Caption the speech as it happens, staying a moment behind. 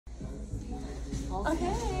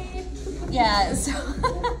Okay. Yeah, so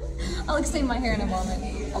I'll explain my hair in a moment.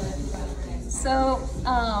 So,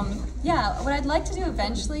 yeah, what I'd like to do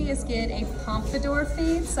eventually is get a pompadour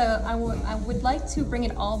fade. So I would like to bring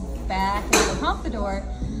it all back into the pompadour.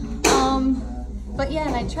 But yeah,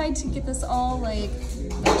 and I tried to get this all like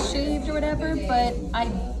shaved or whatever, but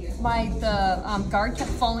the guard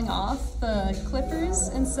kept falling off the clippers,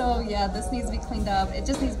 and so yeah, this needs to be cleaned up. It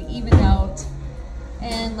just needs to be evened out,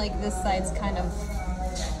 and like this side's kind of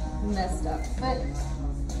messed up. But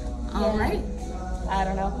all right, I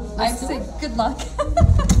don't know. I'd say good luck.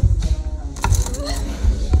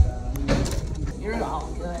 You're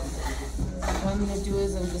all good. What I'm gonna do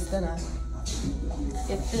is I'm just gonna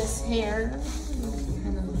get this hair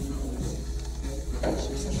and then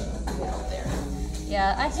out there.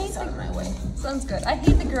 Yeah, I hate the my way. Sounds good. I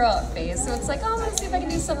hate the grow out phase, so it's like, oh, I'm gonna see if I can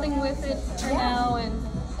do something with it for now. And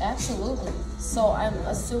absolutely. So I'm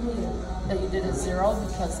assuming that you did a 0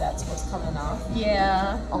 because that's what's coming off.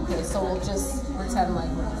 Yeah. Okay, so we'll just pretend like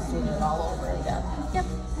we're just doing it all over again. Yep.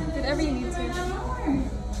 Whatever you need to.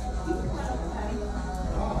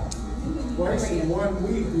 Twice in 1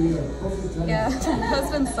 week, we have perfect time. Yeah, my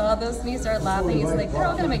husband saw this and he started laughing. He's like, they're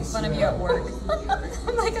all gonna make fun of you at work.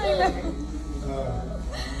 I'm like, I know.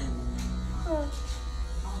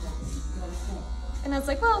 And I was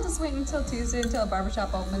like, well, I'll just wait until Tuesday until a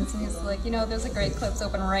barbershop opens. And he's like, you know, there's a great clips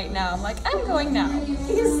open right now. I'm like, I'm going now.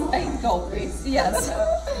 He's like, go please. Yes.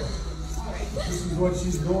 This is what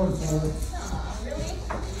she's going for.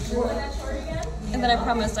 And then I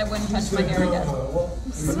promised I wouldn't touch my hair again.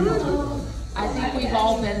 I think we've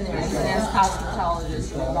all been there. Even as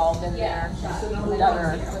cosmetologists, we've all been there. We've done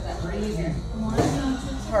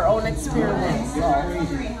our own experiments, so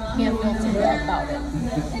can't feel too bad about it.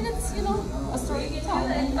 And it's, you know, a story to tell.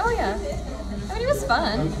 Oh yeah. I mean, it was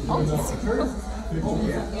fun. Oh,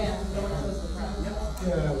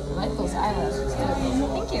 I like those eyelashes too.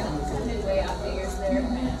 Thank you.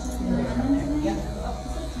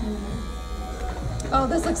 Oh,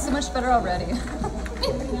 this looks so much better already.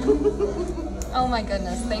 Oh my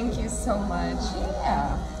goodness, thank you so much.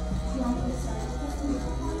 Yeah.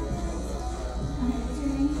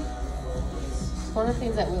 One of the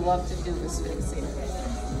things that we love to do is fixing.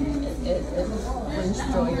 It brings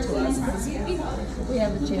joy to us because we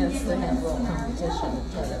have a chance to have a little competition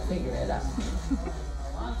and try to figure it out.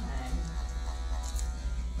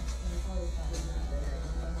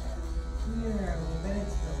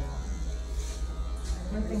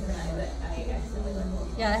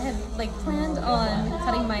 Yeah, I had like planned on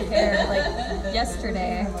cutting my hair like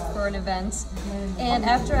yesterday for an event, and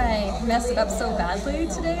after I messed it up so badly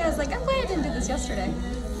today, I was like, I'm glad I didn't do this yesterday.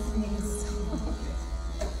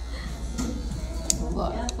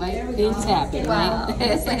 Look, like things happen, Wow, right?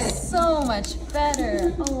 this looks so much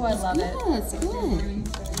better. Oh, I love it. Yeah, it's good.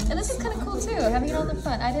 And this is kind of cool too, having it on the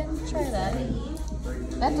front. I didn't try that.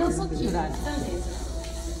 That does look cute on you.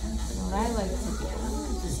 What I like to do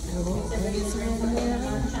is just do a little razor in there,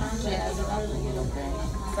 jazz it up a little bit.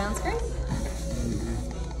 Sounds great.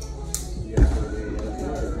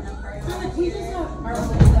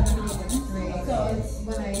 So it's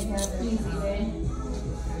when I have an easy day.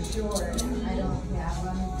 Sure, I don't have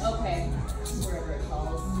one. Okay. Wherever it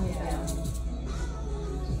falls.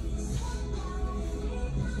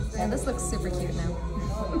 Yeah, this looks super cute now.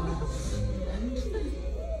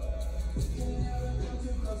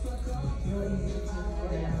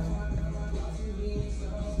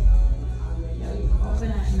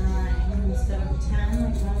 Open at 9 instead of 10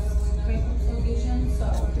 like most quick locations. So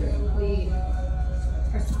we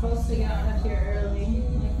are supposed to get out of here early.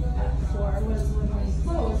 Like at 4 was when we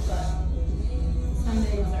closed, but some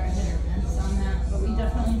days are hit or miss on that. But we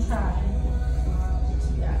definitely try.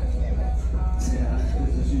 Yeah. Yeah,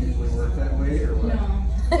 does this usually work that way or what?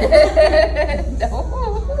 No.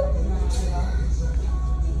 No.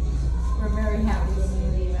 We're very happy when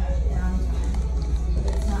we leave at on time.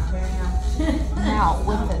 But it's not very often. Now,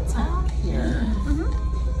 with the top here,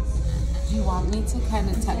 do you want me to kind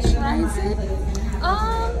of texturize it?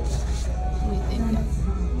 What do you think?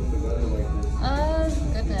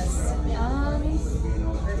 Goodness.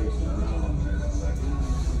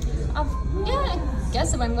 Yeah, I guess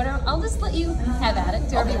if I'm gonna, I'll just let you have at it.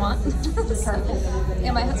 Do whatever you want.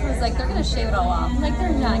 Yeah, my husband was like, they're gonna shave it all off. I'm like,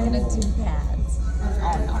 they're not gonna do that.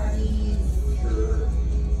 Oh, no.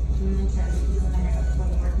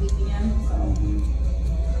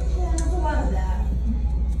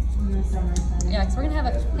 Yeah, because we're gonna have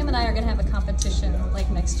him and I are gonna have a competition like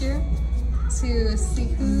next year to see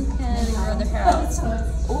who can grow their hair out.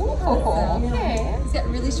 Ooh, okay. He's got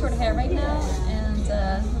really short hair right now, and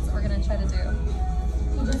that's what we're gonna try to do.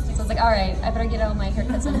 So it's like, all right, I better get all my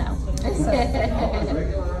haircuts in now. So,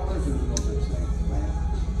 Regular hours, there's no such thing.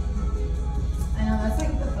 I know that's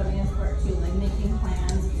like the funniest part too, like making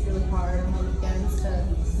plans. It's really hard on the weekends to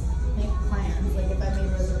make plans. Like if I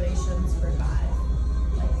made reservations for 5,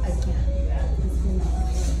 like I can't do that because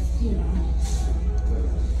you know.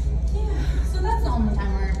 Yeah, so that's the only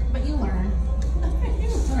time where, but you learn. You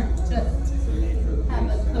learn to have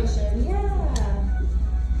a cushion. Yeah.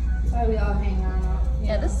 That's why we all hang out.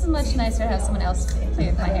 yeah, this is much nicer to have someone else play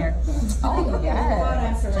with my hair. Oh,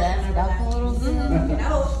 yeah. Jack it up a little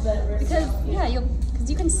bit. Because, yeah,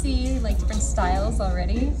 because you can see like different styles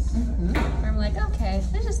already. Where I'm like, okay,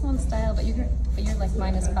 there's just one style, but your like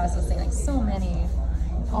mind is processing like so many.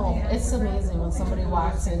 Oh, it's amazing when somebody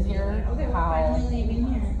walks in here, how,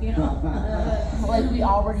 like, we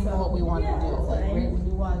already know what we want to do. Like, right when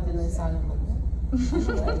you walked in, they saw them,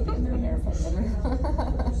 like, getting their hair for dinner.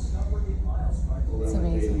 It's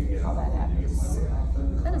amazing how that happens.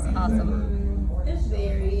 That is awesome. It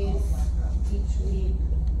varies each week.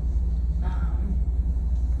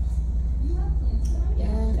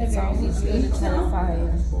 And it's always good to try to find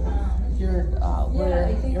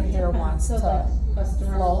where your hair wants to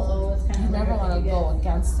flow. You never want to go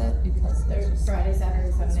against it because it's Friday,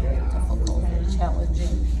 Saturday, Sunday. very difficult and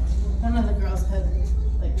challenging. One of the girls had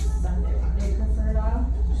like Sunday, Monday preferred off.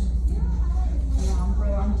 For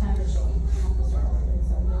a long time, but she'll start working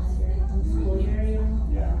Sundays here in school year, you know?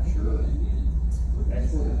 Yeah, sure.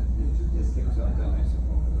 Actually, it sticks out that nice and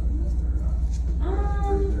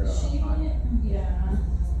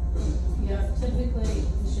Yeah, typically,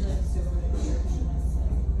 she likes to go to church and it's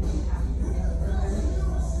like, half the year for her.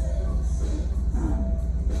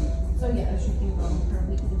 So yeah, she can go her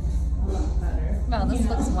week a lot better. Wow, this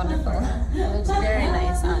looks wonderful. It looks very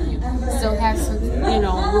nice on you. Still have some,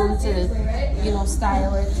 room to,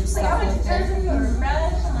 style it, do stuff with it. You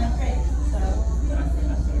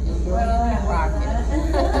can rock it.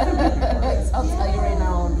 I'll tell you right now,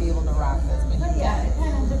 I won't be able to rock this, but you Yeah, it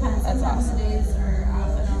kind of depends. That's awesome. Days are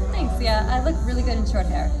off and on. Thanks, yeah, I look really good in short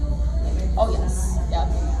hair. Oh, yes. Yep.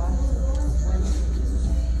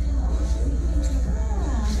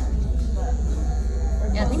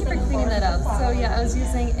 Yeah, thank you for cleaning that up. So yeah, I was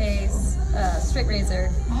using a straight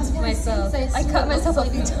razor myself. I cut myself a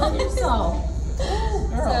few times. So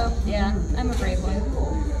yeah, I'm a brave one.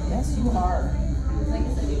 Yes, you are.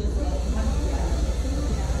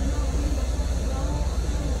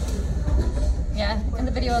 Yeah, in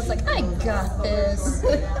the video I was like, I got this.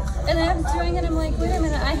 And then I'm doing it, I'm like, wait a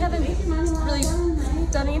minute, I haven't really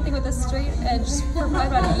done anything with a straight edge for probably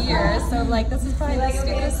about a year. So I'm like, this is probably the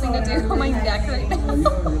stupidest thing to do on my neck right now.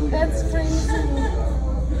 That's crazy. So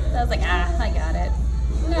I was like, I got it.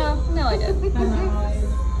 No, I didn't.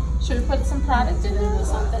 Should we put some product in it or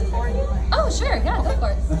something for you? Oh, sure, yeah, go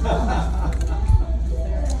for it.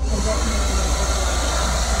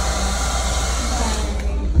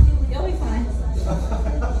 You'll be fine.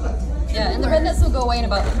 Yeah, and the redness will go away in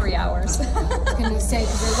about 3 hours. Can you say,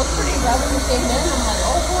 because they look pretty rough when they came in. I'm like,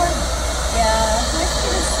 oh boy. Yeah, my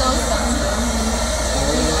skin is so sensitive.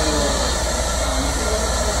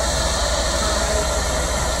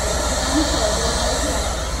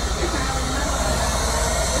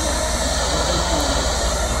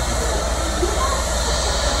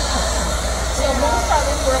 So most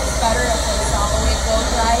probably works better if it's all the way blow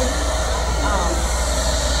dried.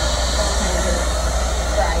 Let's kind of get it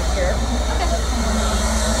dry here.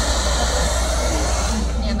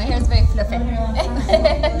 Yeah, my hair is very fluffy. 1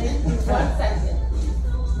 second.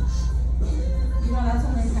 You know, that's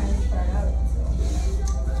when they kind of start out.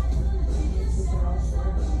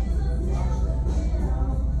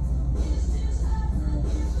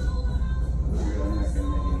 I'm not gonna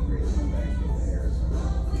make any great comebacks with the hair, so.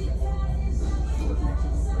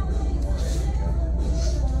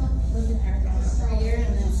 Lived in Arizona for a year,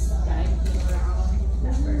 and this guy came around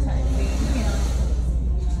advertising,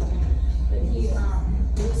 But he,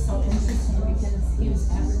 it was so interesting because he was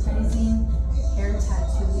advertising hair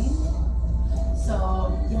tattooing. So,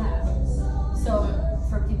 yeah. So,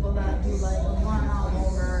 for people that do like a one all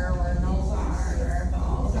over or no bar or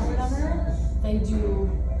balls or whatever, they do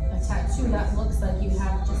a tattoo that looks like you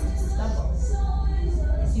have just stubbles.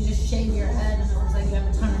 So you just shave your head and it looks like you have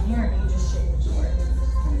a ton of hair and you just shave it short.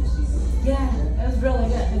 Yeah, it was really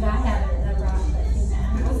good. The guy had it that brought that came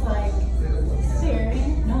in. It was like, serious?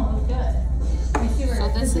 No, it was good. So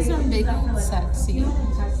this is a big sexy.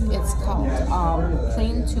 It's called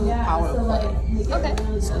Clean Tube Power Play. Okay.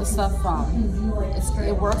 So this stuff,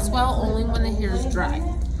 it works well only when the hair is dry.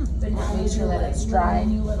 Make sure that it's dry.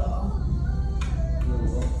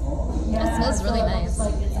 It smells really nice.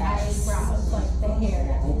 Like its eyebrows, like the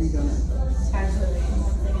hair.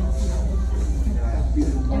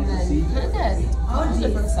 seat. I've got all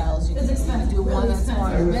different styles. You can do one that's more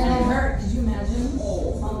in the middle. Could you imagine?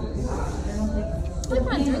 Oh, I don't think. We can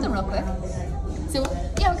run through them real quick. So,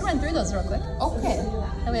 Yeah, we can run through those real quick. okay.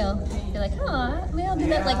 And we'll be like, huh, maybe I'll do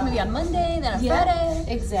that like maybe on Monday, then on Friday.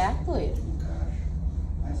 Exactly.